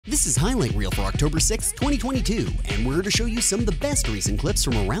This is Highlight Reel for October 6th, 2022, and we're here to show you some of the best recent clips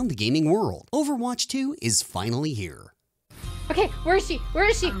from around the gaming world. Overwatch 2 is finally here. Okay, where is she? Where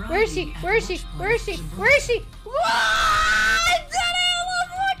is she? Where is she? Where is she? Where is she? Where is she? What?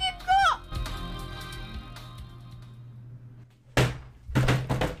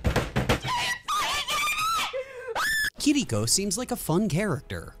 Kiriko seems like a fun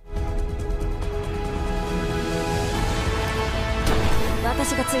character.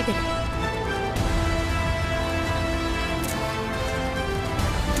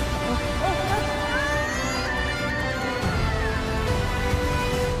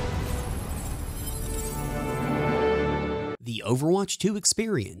 The Overwatch 2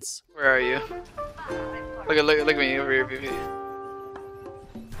 experience. Where are you? Look at me over here, BB.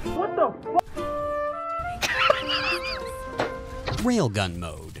 What the fuck? Railgun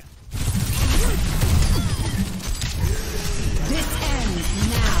mode. This ends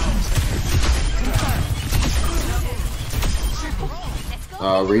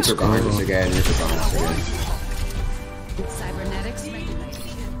now. Reaper behind us again, Reaper behind us again. Cybernetics.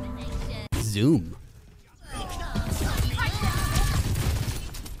 Zoom.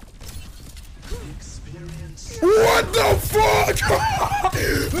 What the fuck?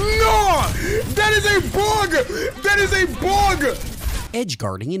 No! That is a bug! That is a bug! Edge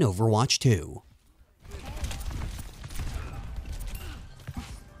guarding in Overwatch 2.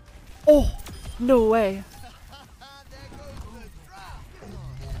 Oh, no way.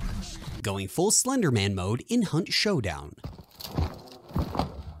 Going full Slenderman mode in Hunt Showdown.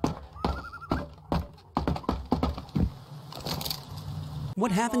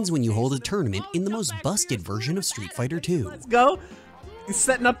 What happens when you hold a tournament in the most busted version of Street Fighter 2? Let's go. He's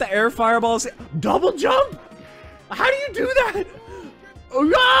setting up the air fireballs. Double jump? How do you do that? Oh,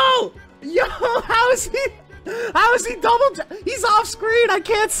 no! Yo, how is he double jump? He's off screen. I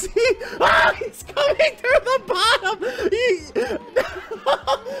can't see. Ah, he's coming through the bottom.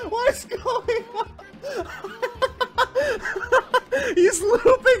 What's going on? He's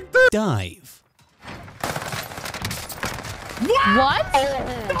looping through. Dive. What?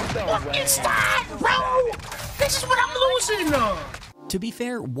 What is that, bro? This is what I'm losing. To be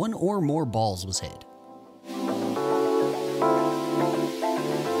fair, one or more balls was hit.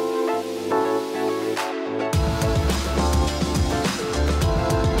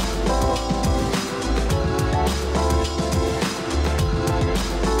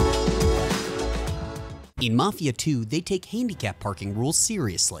 In Mafia 2, they take handicap parking rules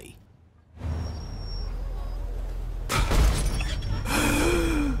seriously.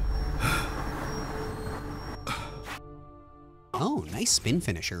 Oh, nice spin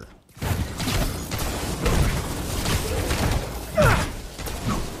finisher.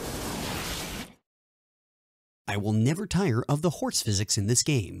 I will never tire of the horse physics in this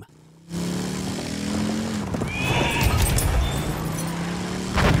game.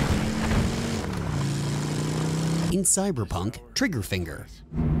 In Cyberpunk, trigger finger.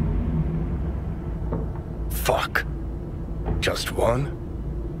 Fuck. Just one?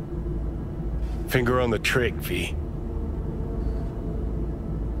 Finger on the trig, V.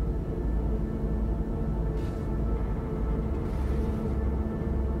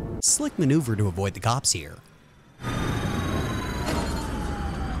 Slick maneuver to avoid the cops here.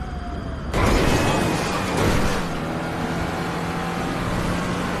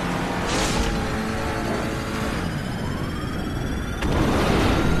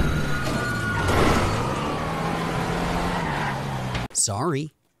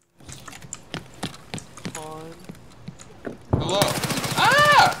 Sorry. Hello.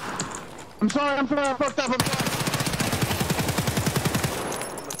 Ah! I'm sorry, I fucked up, I'm sorry.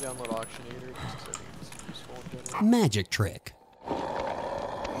 Download Auctioneator just so it's useful in general. Magic trick.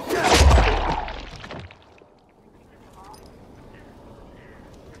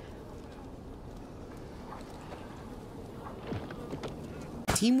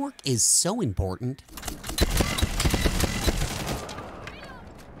 Teamwork is so important.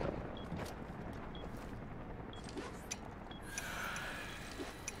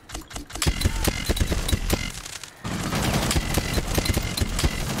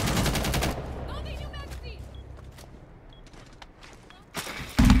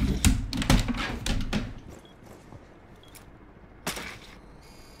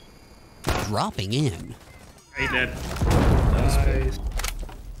 Dropping in. Hey, dead. Nice.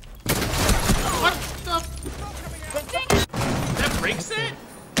 What the? That breaks it?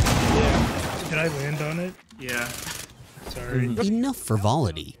 Yeah. Did I land on it? Yeah. Sorry. Enough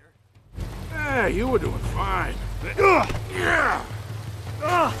frivolity. Yeah, you were doing fine. Yeah.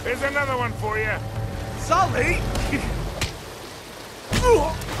 Here's another one for you. Sully!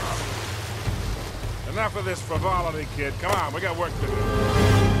 Enough of this frivolity, kid. Come on, we got work to do.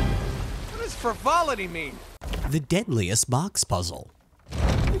 What does frivolity mean? The deadliest box puzzle.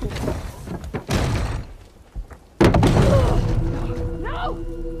 No!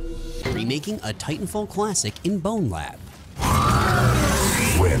 Remaking a Titanfall classic in BONELAB.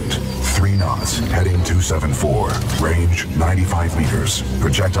 Wind 3 knots, heading 274. Range 95 meters.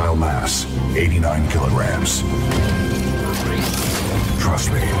 Projectile mass 89 kilograms.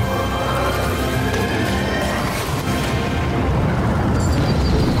 Trust me.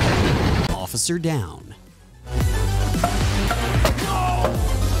 Officer down.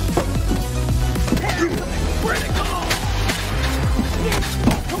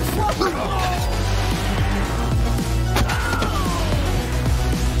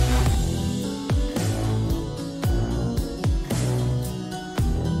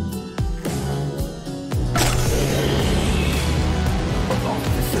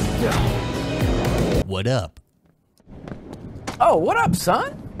 What up? Oh, what up,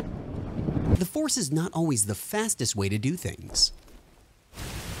 son? The Force is not always the fastest way to do things.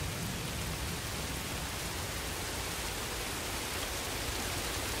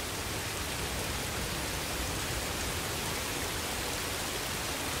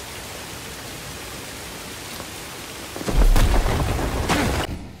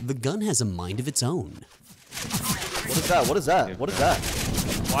 The gun has a mind of its own. What is that? What is that? What is that?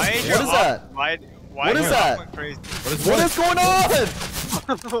 Why is What is that? Why What is your that? op going crazy? What is going on?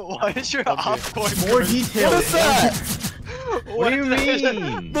 Why is your op going More crazy? details. What is that? What do you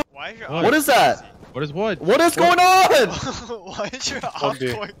mean? Why is your op What is that? What is what? What is going on? Why is your op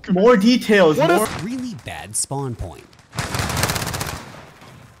going crazy? More details. What More. is- Really bad spawn point.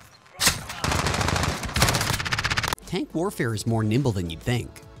 Tank warfare is more nimble than you'd think.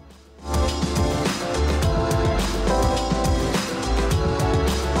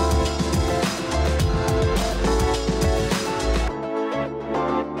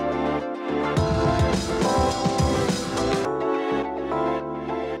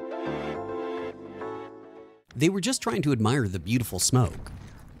 They were just trying to admire the beautiful smoke.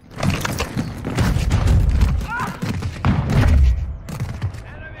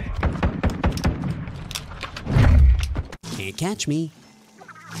 Can't catch me.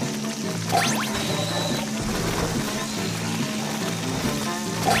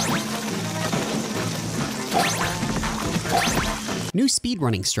 New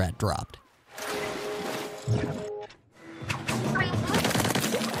speedrunning strat dropped.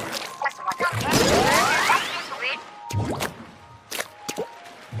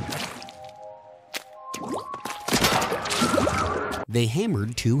 They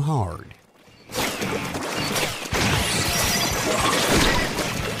hammered too hard.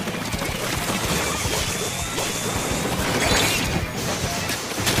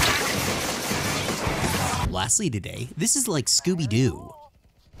 Lastly today, this is like Scooby-Doo.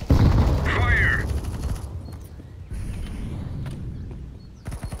 Fire!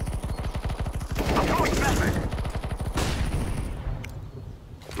 Approach traffic!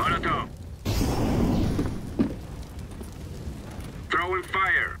 Molotov! Throwing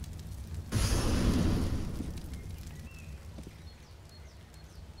fire!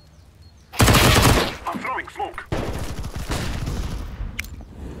 I'm throwing smoke!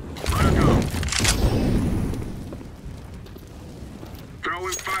 Molotov!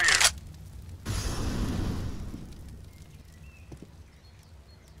 Throwing fire!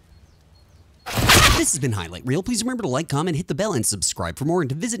 This has been Highlight Reel. Please remember to like, comment, hit the bell, and subscribe for more, and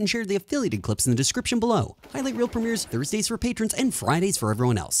to visit and share the affiliated clips in the description below. Highlight Reel premieres Thursdays for patrons and Fridays for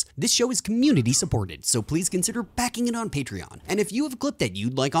everyone else. This show is community supported, so please consider backing it on Patreon. And if you have a clip that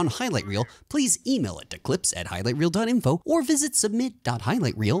you'd like on Highlight Reel, please email it to clips@highlightreel.info or visit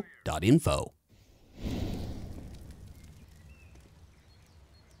submit.highlightreel.info.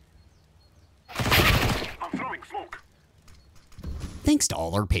 I'm throwing smoke! Thanks to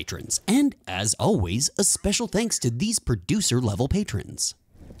all our patrons, and as always, a special thanks to these producer-level patrons.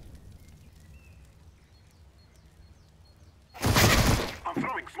 I'm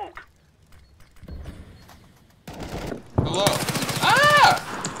throwing smoke! Hello?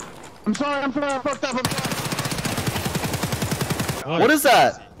 Ah! I'm sorry, I fucked up. What is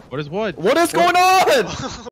that? What is what? What is going on?